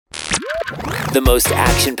The most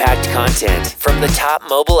action-packed content from the top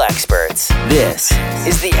mobile experts. This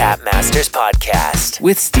is the App Masters Podcast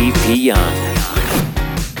with Steve P. Young.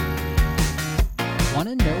 Want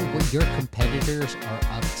to know what your competitors are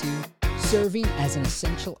up to? Serving as an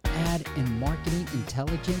essential ad and marketing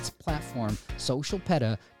intelligence platform,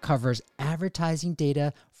 Socialpeda covers advertising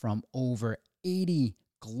data from over 80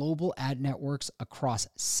 global ad networks across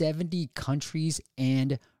 70 countries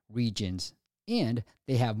and regions. And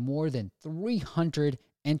they have more than 300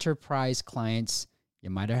 enterprise clients.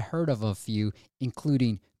 You might have heard of a few,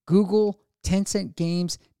 including Google, Tencent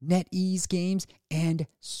Games, NetEase Games, and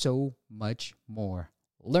so much more.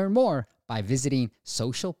 Learn more by visiting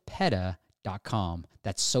socialpeda.com.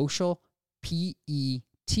 That's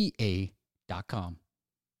socialpeta.com.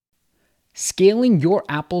 Scaling your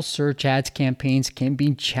Apple search ads campaigns can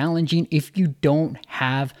be challenging if you don't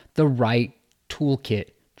have the right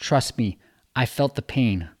toolkit. Trust me, I felt the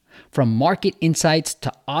pain. From market insights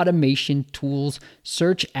to automation tools,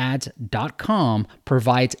 searchads.com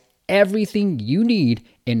provides everything you need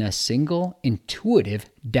in a single intuitive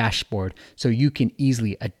dashboard so you can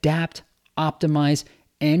easily adapt, optimize,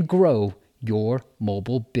 and grow your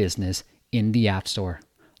mobile business in the App Store.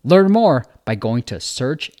 Learn more by going to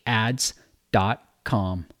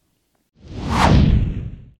searchads.com.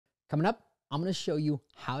 Coming up, I'm going to show you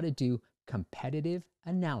how to do competitive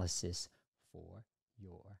analysis for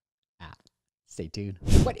your app. Stay tuned.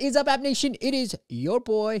 What is up, App Nation? It is your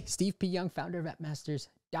boy, Steve P. Young, founder of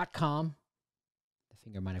AppMasters.com. The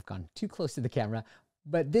finger might have gone too close to the camera,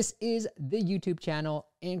 but this is the YouTube channel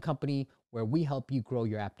and company where we help you grow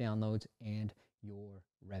your app downloads and your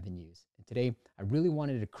revenues. And today, I really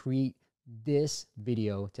wanted to create this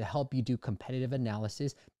video to help you do competitive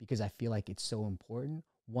analysis because I feel like it's so important.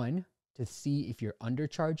 One, to see if you're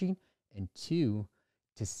undercharging, and two,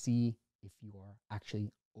 to see if you are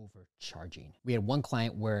actually overcharging. We had one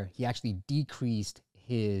client where he actually decreased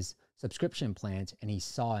his subscription plans and he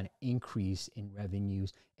saw an increase in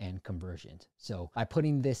revenues and conversions. So by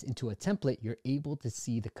putting this into a template, you're able to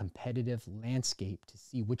see the competitive landscape to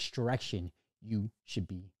see which direction you should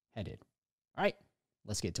be headed. All right,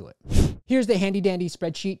 let's get to it. Here's the handy dandy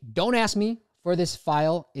spreadsheet. Don't ask me for this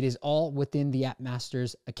file. It is all within the App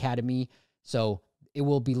Masters Academy. So it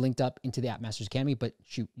will be linked up into the App Masters Academy, but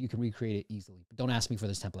shoot, you can recreate it easily. But don't ask me for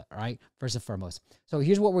this template, all right? First and foremost. So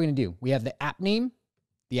here's what we're gonna do. We have the app name,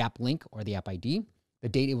 the app link or the app ID, the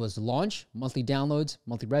date it was launched, monthly downloads,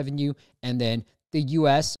 monthly revenue, and then the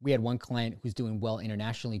US. We had one client who's doing well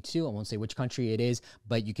internationally too. I won't say which country it is,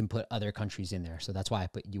 but you can put other countries in there. So that's why I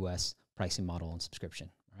put US pricing model and subscription,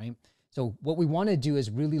 right? So what we wanna do is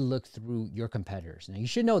really look through your competitors. Now you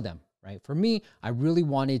should know them, right? For me, I really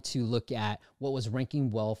wanted to look at what was ranking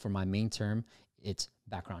well for my main term. It's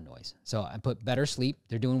background noise. So I put Better Sleep.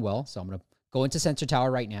 They're doing well. So I'm going to go into Sensor Tower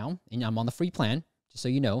right now, and I'm on the free plan, just so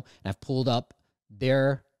you know. And I've pulled up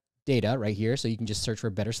their data right here. So you can just search for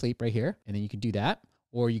Better Sleep right here, and then you can do that,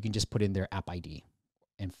 or you can just put in their app ID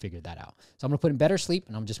and figure that out. So I'm going to put in Better Sleep,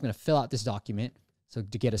 and I'm just going to fill out this document so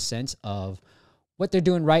to get a sense of what they're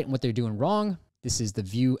doing right and what they're doing wrong. This is the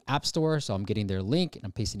View App Store, so I'm getting their link and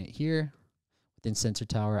I'm pasting it here. Within Sensor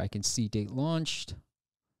Tower, I can see date launched.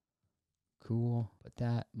 Cool, put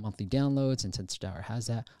that. Monthly downloads, and Sensor Tower has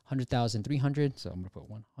that. 100,300, so I'm gonna put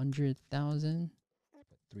 100,000,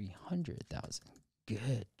 300,000.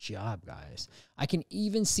 Good job, guys. I can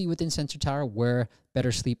even see within Sensor Tower where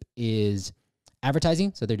Better Sleep is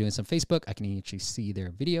advertising, so they're doing some Facebook. I can actually see their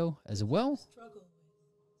video as well.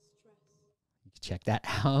 You can check that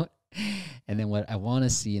out. And then what I want to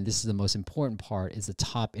see, and this is the most important part, is the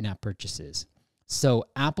top in-app purchases. So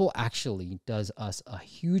Apple actually does us a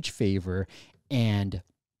huge favor and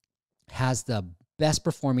has the best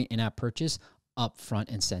performing in-app purchase up front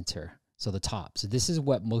and center. So the top. So this is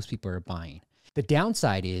what most people are buying. The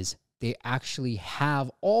downside is they actually have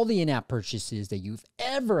all the in-app purchases that you've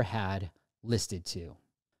ever had listed to.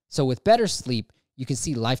 So with Better Sleep, you can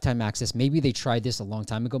see lifetime access. Maybe they tried this a long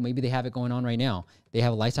time ago. Maybe they have it going on right now. They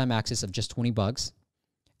have a lifetime access of just $20,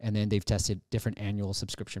 and then they've tested different annual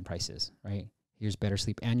subscription prices, right? Here's Better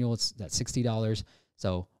Sleep Annual. It's at $60.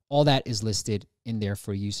 So all that is listed in there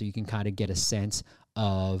for you, so you can kind of get a sense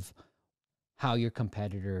of how your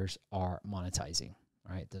competitors are monetizing,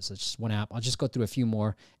 all right? This is just one app. I'll just go through a few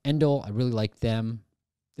more. Endel, I really like them,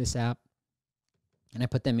 this app. And I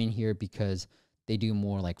put them in here because they do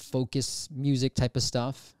more like focus music type of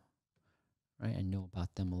stuff, right? I know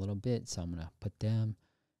about them a little bit, so I'm going to put them.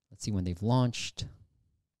 Let's see when they've launched.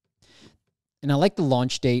 And I like the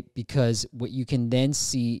launch date because what you can then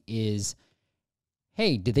see is,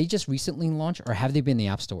 hey, did they just recently launch or have they been in the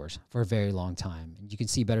app stores for a very long time? And you can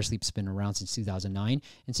see Better Sleep's been around since 2009.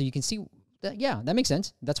 And so you can see that, yeah, that makes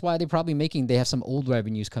sense. That's why they're probably they have some old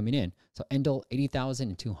revenues coming in. So Endel,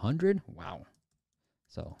 80,200. Wow.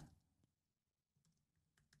 So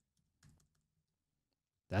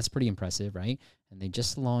that's pretty impressive, right? And they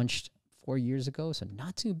just launched 4 years ago, so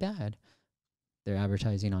not too bad. They're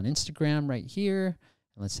advertising on Instagram right here.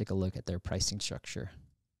 And let's take a look at their pricing structure.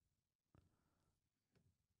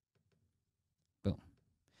 Boom.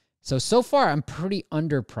 So far, I'm pretty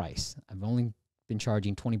underpriced. I've only been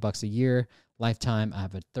charging $20 a year. Lifetime, I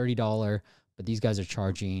have a $30, but these guys are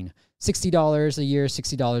charging $60 a year,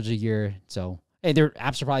 $60 a year. So, hey, their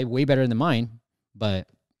apps are probably way better than mine, but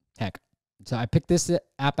heck. So I picked this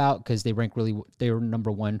app out because they rank really, they were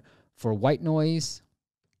number one for white noise.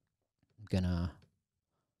 I'm gonna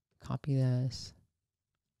copy this.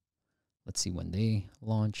 Let's see when they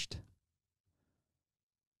launched.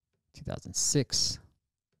 2006.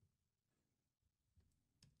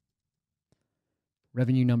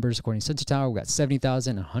 Revenue numbers according to Sensor Tower, we got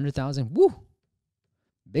 70,000 and 100,000. Woo!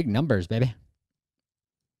 Big numbers, baby.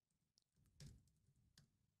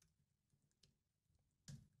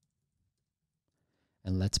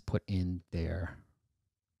 And let's put in their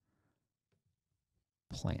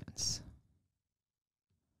plans.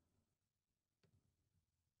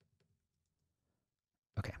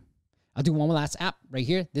 Okay. I'll do one last app right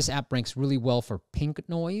here. This app ranks really well for pink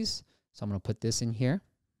noise. So I'm going to put this in here.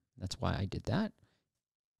 That's why I did that.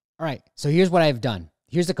 All right, so here's what I've done.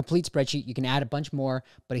 Here's a complete spreadsheet. You can add a bunch more,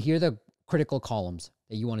 but here are the critical columns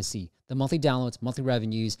that you want to see. The monthly downloads, monthly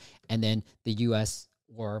revenues, and then the US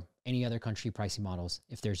or any other country pricing models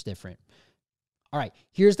if there's different. All right,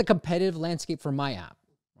 here's the competitive landscape for my app,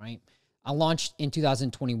 right? I launched in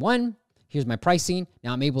 2021. Here's my pricing.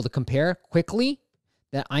 Now I'm able to compare quickly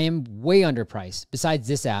that I am way underpriced besides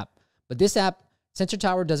this app. But this app, Sensor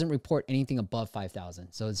Tower, doesn't report anything above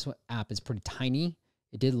 5,000. So this app is pretty tiny.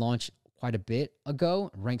 It did launch quite a bit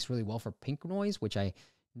ago. It ranks really well for pink noise, which I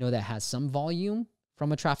know that has some volume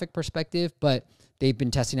from a traffic perspective, but they've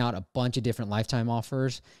been testing out a bunch of different lifetime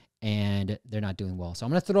offers and they're not doing well. So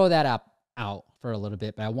I'm going to throw that app out for a little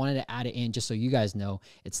bit, but I wanted to add it in just so you guys know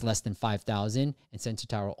it's less than 5,000 and Sensor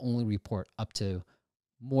Tower will only report up to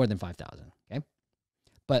more than 5,000. Okay.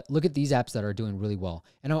 But look at these apps that are doing really well.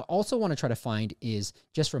 And I also want to try to find is,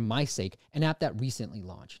 just for my sake, an app that recently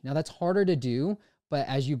launched. Now that's harder to do, but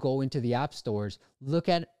as you go into the app stores, look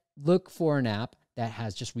for an app that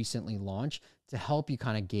has just recently launched to help you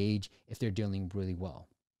kind of gauge if they're doing really well.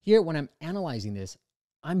 Here, when I'm analyzing this,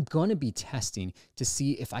 I'm going to be testing to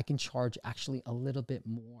see if I can charge actually a little bit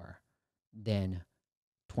more than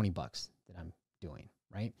 $20 that I'm doing,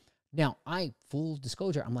 right? Now, full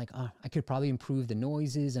disclosure, I'm like, I could probably improve the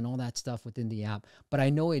noises and all that stuff within the app, but I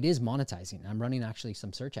know it is monetizing. I'm running actually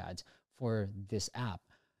some search ads for this app,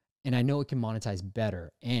 and I know it can monetize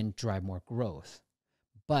better and drive more growth.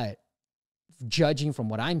 But judging from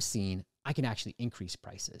what I'm seeing, I can actually increase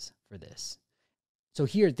prices for this. So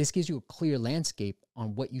here, this gives you a clear landscape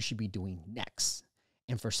on what you should be doing next.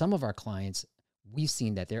 And for some of our clients, we've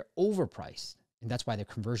seen that they're overpriced, and that's why their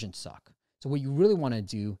conversions suck. So what you really want to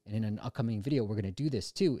do, and in an upcoming video, we're going to do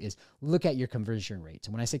this too, is look at your conversion rates.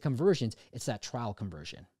 And when I say conversions, it's that trial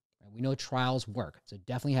conversion. Right? We know trials work, so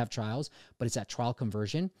definitely have trials, but it's that trial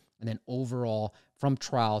conversion, and then overall from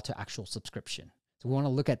trial to actual subscription. So we want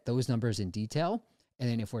to look at those numbers in detail. And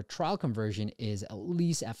then if our trial conversion is at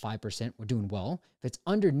least at 5%, we're doing well. If it's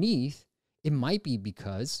underneath, it might be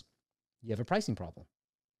because you have a pricing problem,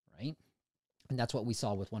 right? And that's what we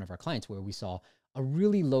saw with one of our clients, where we saw a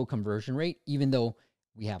really low conversion rate, even though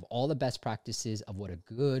we have all the best practices of what a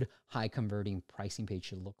good high converting pricing page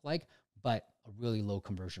should look like, but a really low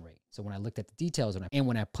conversion rate. So when I looked at the details and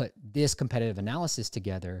when I put this competitive analysis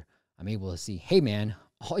together, I'm able to see, hey man,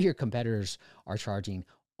 all your competitors are charging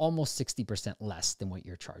almost 60% less than what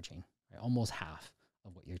you're charging, right? Almost half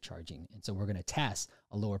of what you're charging. And so we're going to test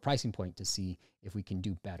a lower pricing point to see if we can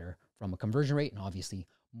do better from a conversion rate and obviously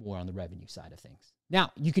more on the revenue side of things.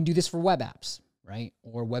 Now, you can do this for web apps, right?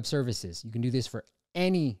 Or web services. You can do this for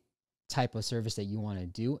any type of service that you want to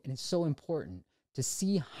do. And it's so important to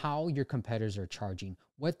see how your competitors are charging,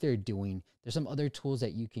 what they're doing. There's some other tools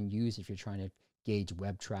that you can use if you're trying to gauge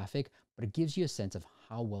web traffic, but it gives you a sense of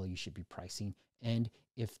how well you should be pricing. And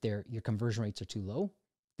if your conversion rates are too low,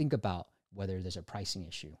 think about whether there's a pricing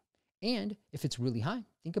issue. And if it's really high,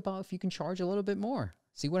 think about if you can charge a little bit more.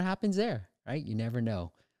 See what happens there, right? You never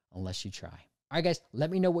know unless you try. All right, guys,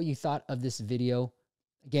 let me know what you thought of this video.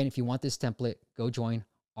 Again, if you want this template, go join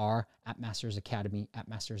our App Masters Academy,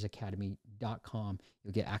 appmastersacademy.com.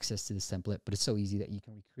 You'll get access to this template, but it's so easy that you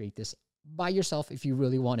can recreate this by yourself if you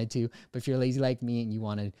really wanted to. But if you're lazy like me and you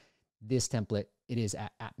wanted this template, it is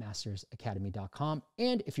at appmastersacademy.com.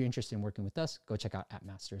 And if you're interested in working with us, go check out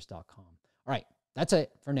appmasters.com. All right, that's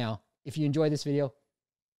it for now. If you enjoyed this video,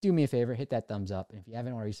 do me a favor, hit that thumbs up. And if you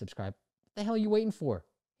haven't already subscribed, what the hell are you waiting for?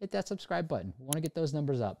 Hit that subscribe button. We want to get those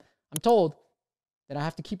numbers up. I'm told that I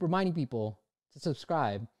have to keep reminding people to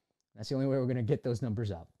subscribe. That's the only way we're going to get those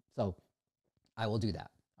numbers up. So I will do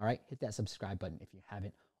that. All right, hit that subscribe button if you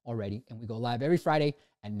haven't already. And we go live every Friday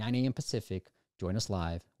at 9 a.m. Pacific. Join us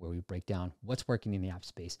live where we break down what's working in the app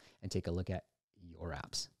space and take a look at your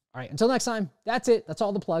apps. All right, until next time, that's it. That's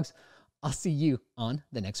all the plugs. I'll see you on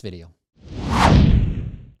the next video.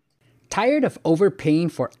 Tired of overpaying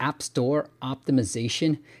for App Store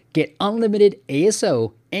optimization? Get unlimited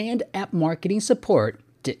ASO and app marketing support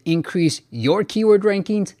to increase your keyword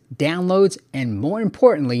rankings, downloads, and more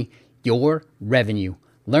importantly, your revenue.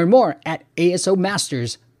 Learn more at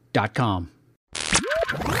asomasters.com.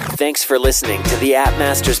 Thanks for listening to the App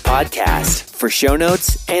Masters podcast. For show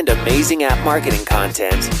notes and amazing app marketing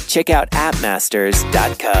content, check out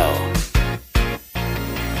appmasters.co.